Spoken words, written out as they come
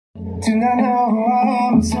Do not know who I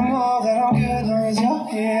am, but still know that I'm good long as you're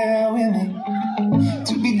here with me.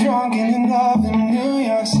 To be drunk and in love in New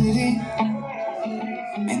York City,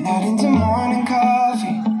 and not into morning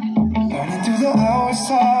coffee, burning through the hours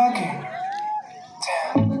talking.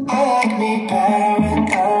 Damn, I like me better when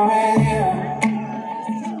I'm with you.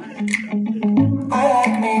 I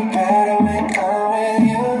like me better when I'm with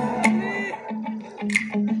you.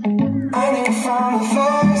 I knew from the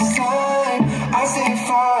first time, I stayed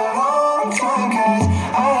for a long time, 'cause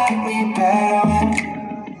I like me better when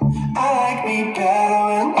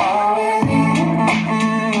I'm with you.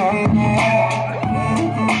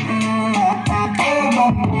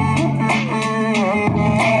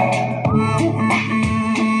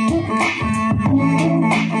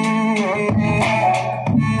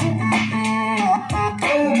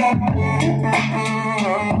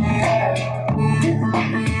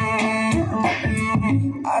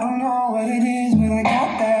 I don't know what it is, but I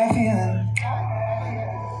got that feeling.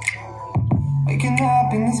 Waking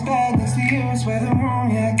up in this bed next to you, swear the room,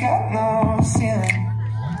 yeah, got no ceiling.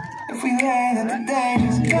 If we lay, let the day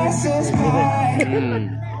just pass us by.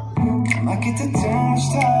 I might get to too much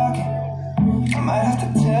talking, I might have to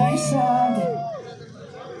tell you something.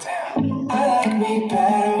 Damn, I like me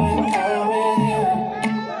better when I'm with you.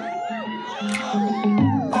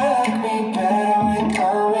 I like me better when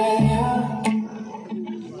I'm with you.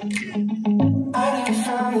 I knew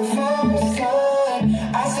from the first time,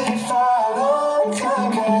 I stayed for a long time,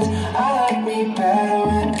 'cause I like me better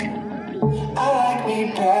when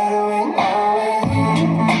I'm with you.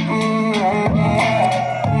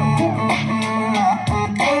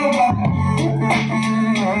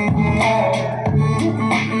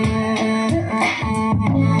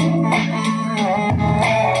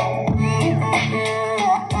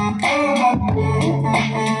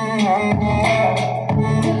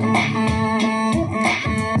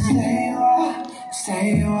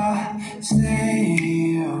 Stay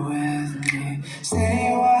with me. Stay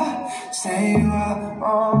a while,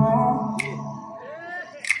 oh.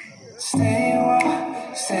 Stay a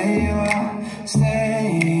while, stay with me. Stay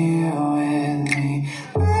with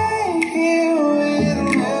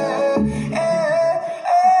me,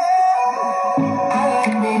 I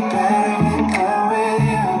like me better when I'm with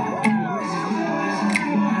you.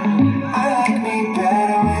 I like me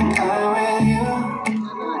better when I'm with you.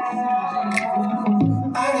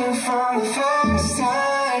 I knew from the first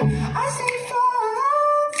time, I stayed for a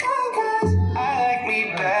long time, 'cause I like me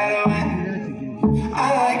better when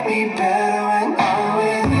I'm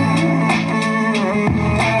with you.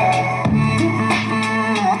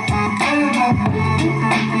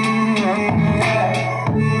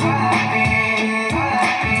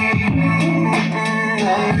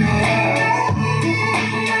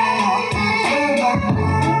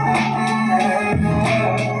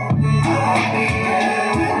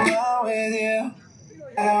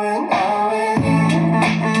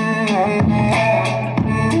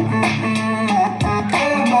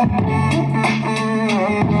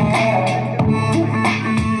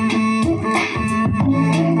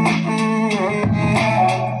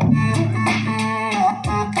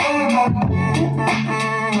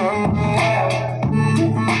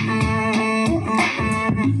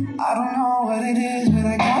 I don't know what it is, but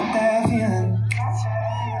I got that feeling.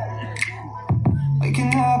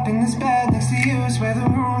 Waking up in this bed next to you, swear the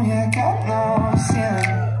room, yeah, got no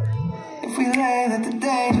ceiling. If we lay, let the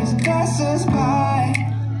day just pass us by.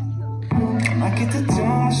 I might get to too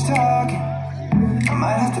much talking, I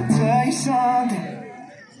might have to tell you something.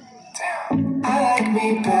 Damn, I like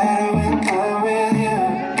me better when I'm with you.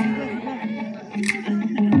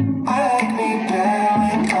 I like me better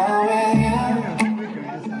when I'm with you.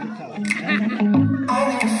 I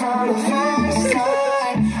knew from the first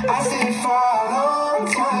time, I stayed for a long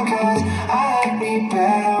time, 'cause I like me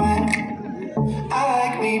better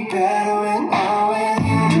when I'm with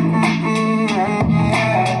you.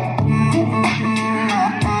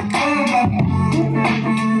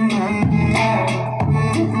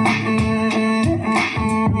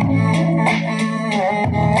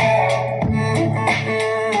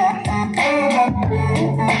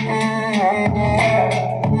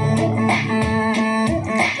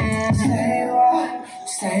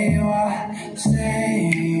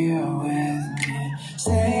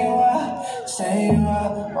 Stay a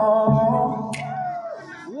while, oh.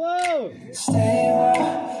 Stay a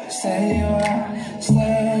while, stay with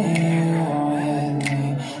me.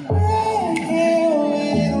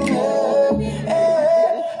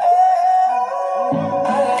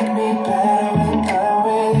 I like me better when I'm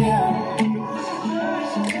with you.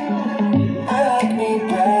 I like me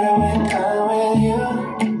better when I'm with you.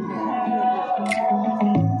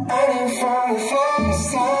 I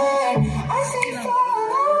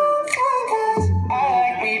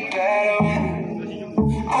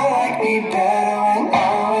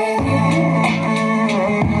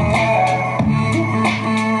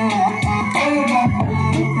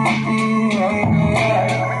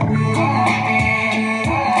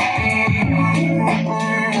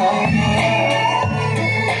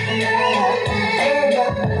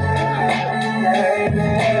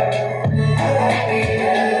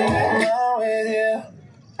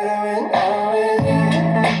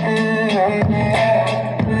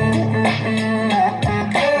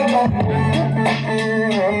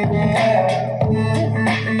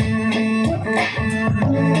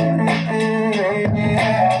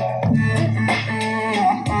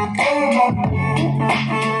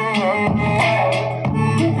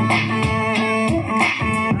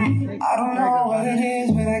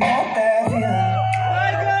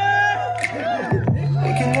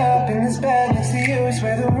this bed next to you is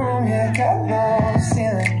where the room, yeah, got no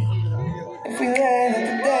ceiling. If we lay, let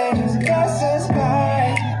the day just pass us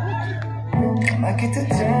by. Might get to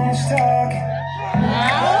too much talking.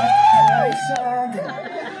 Something.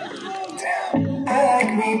 Damn. I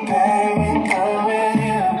like me better when I'm with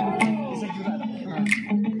you.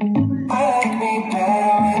 I like me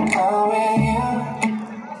better when I'm with you.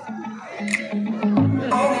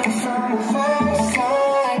 I knew from the first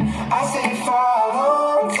time. I stayed for a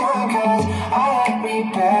long time, 'cause I like me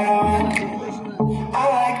better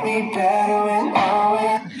when I'm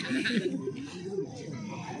with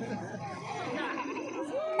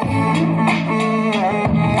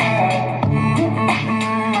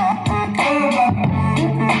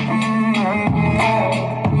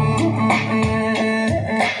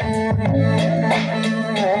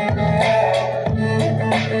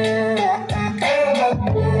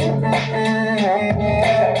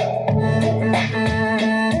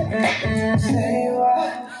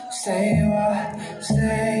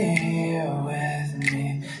Stay with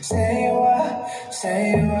me. Stay what,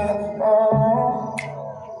 oh.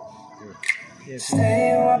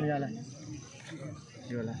 Stay what.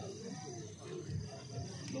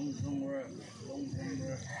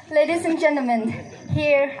 Ladies and gentlemen,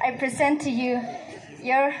 here I present to you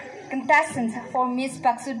your contestants for Miss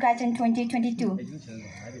PACSU-2022 2022.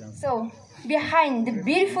 So, behind the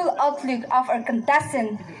beautiful outlook of our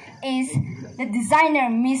contestant is the designer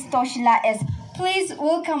Miss Toshila S. Please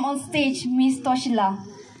welcome on stage Miss Toshila.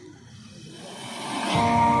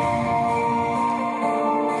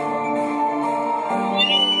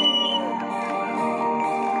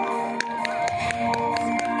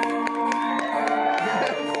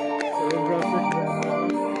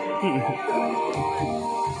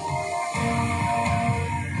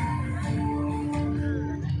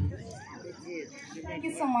 Thank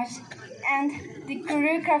you so much. And the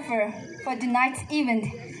choreographer for tonight's event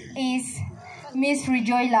is Miss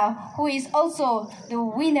Rejoila, who is also the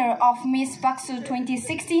winner of Miss PACSU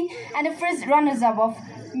 2016 and the first runners-up of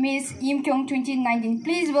Miss Yimkyong 2019.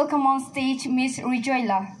 Please welcome on stage Miss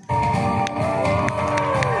Rejoila.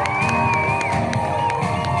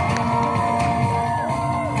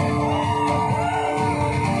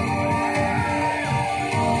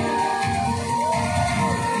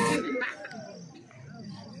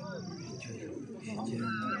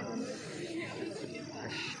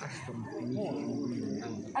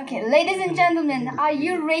 Okay, ladies and gentlemen, are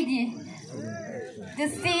you ready to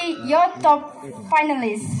see your top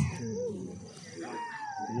finalists?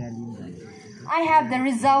 I have the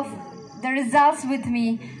results with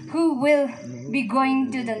me, who will be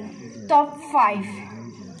going to the top 5.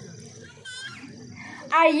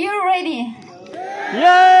 Are you ready?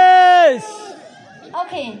 Yes!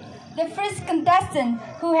 Okay, the first contestant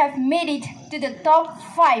who have made it to the top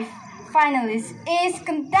 5 finalists is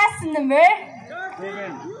contestant number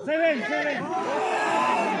 7.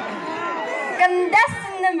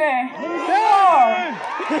 Contestant number 4.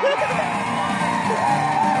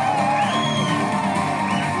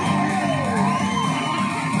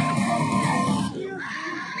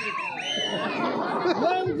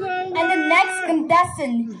 And the next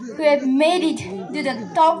contestant who have made it to the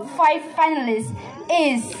top 5 finalists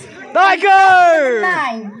is Tiger!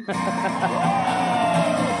 9.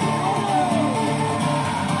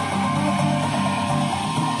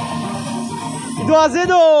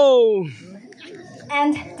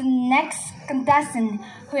 And the next contestant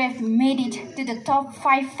who have made it to the top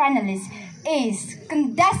 5 finalists is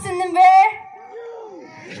contestant number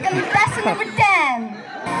 10.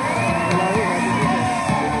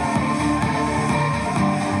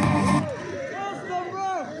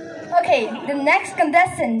 Okay, the next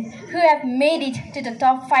contestant who have made it to the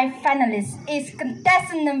top 5 finalists is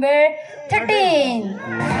contestant number 13.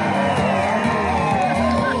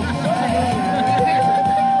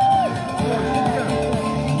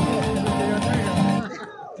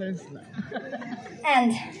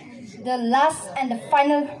 And the last and the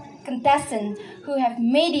final contestant who have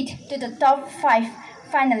made it to the top 5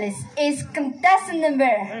 finalists is contestant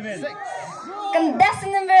number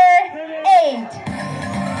 8.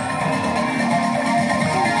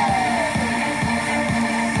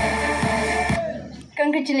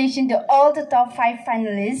 Congratulations to all the top 5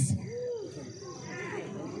 finalists.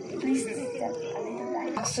 Please step a little back.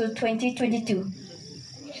 PACSU 2022.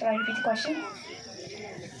 Shall I repeat the question?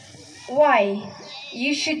 Why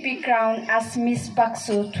you should be crowned as Miss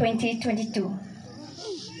PACSU 2022?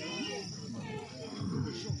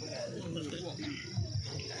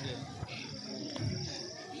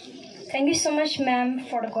 Thank you so much, ma'am,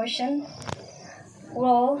 for the question.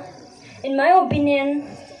 Well, in my opinion,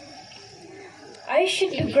 I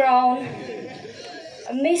should be crowned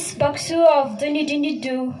Miss PACSU of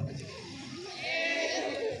 2022.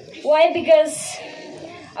 Why? Because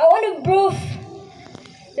I want to prove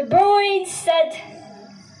the boys that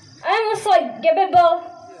I'm also a capable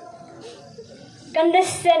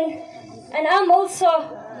contestant, and I'm also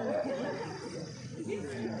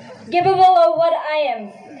capable of what I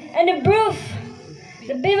am, and to prove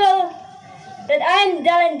the people that I'm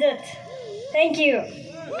talented. Thank you.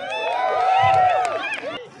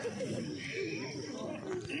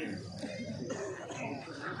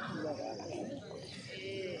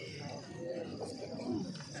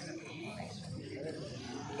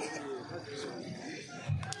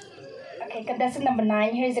 Okay, contestant number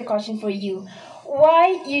 9, here's a question for you.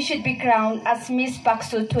 Why you should be crowned as Miss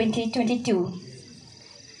PACSU 2022?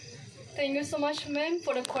 Thank you so much, ma'am,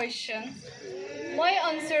 for the question. My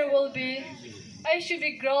answer will be, I should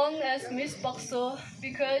be crowned as Miss PACSU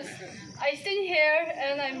because I stand here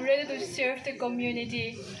and I'm ready to serve the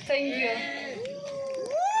community. Thank you.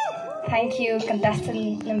 Thank you,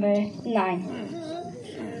 contestant number 9.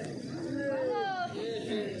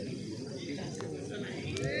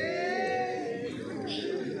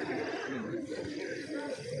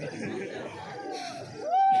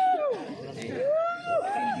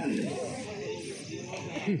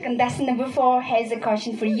 Contestant number 4 has a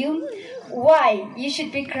question for you. Why you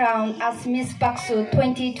should be crowned as Miss PACSU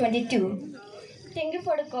 2022? Thank you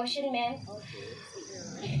for the question, ma'am.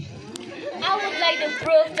 I would like to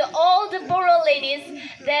prove to all the Boro ladies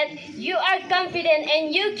that you are confident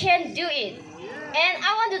and you can do it. And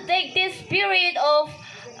I want to take this spirit of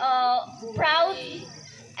proud,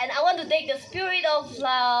 and I want to take the spirit of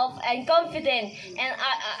love and confidence. And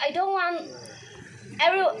I don't want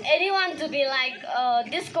anyone to be like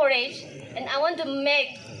discouraged. And I want to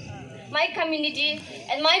make my community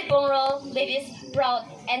and my Boro ladies proud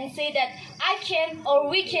and say that I can or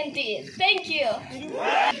we can do it. Thank you.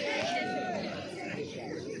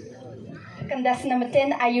 Contestant number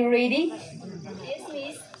 10, are you ready? Yes,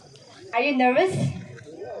 miss. Are you nervous?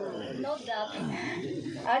 No doubt.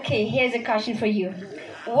 Okay, here's a question for you.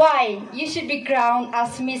 Why you should be crowned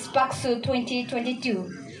as Miss PACSU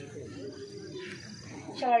 2022?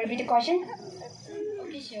 Shall I repeat the question?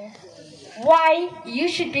 Okay, sure. Why you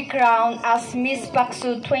should be crowned as Miss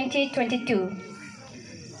PACSU 2022?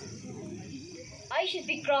 I should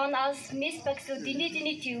be crowned as Miss PACSU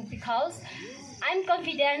 2022 because I'm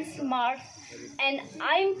confident, smart, and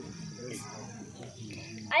I'm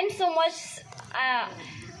so much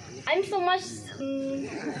I'm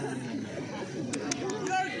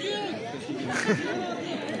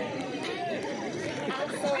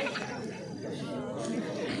sorry.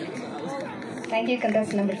 Thank you,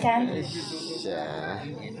 contestant number 10.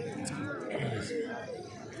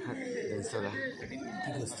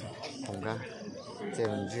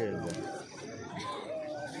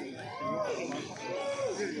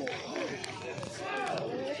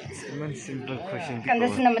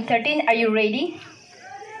 Contestant number 13, are you ready?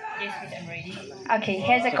 Yes, miss, I'm ready. Okay,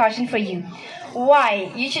 here's a question for you.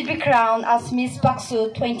 Why you should be crowned as Miss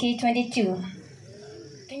PACSU 2022?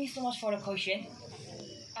 Thank you so much for the question.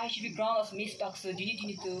 I should be crowned as Miss PACSU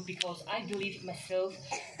 2022 because I believe in myself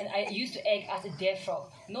and I used to act as a deaf frog.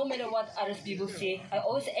 No matter what other people say, I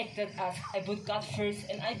always acted as I put God first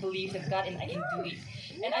and I believe that God and I can do it.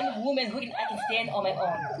 And I'm a woman who I can stand on my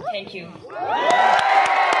own. Thank you.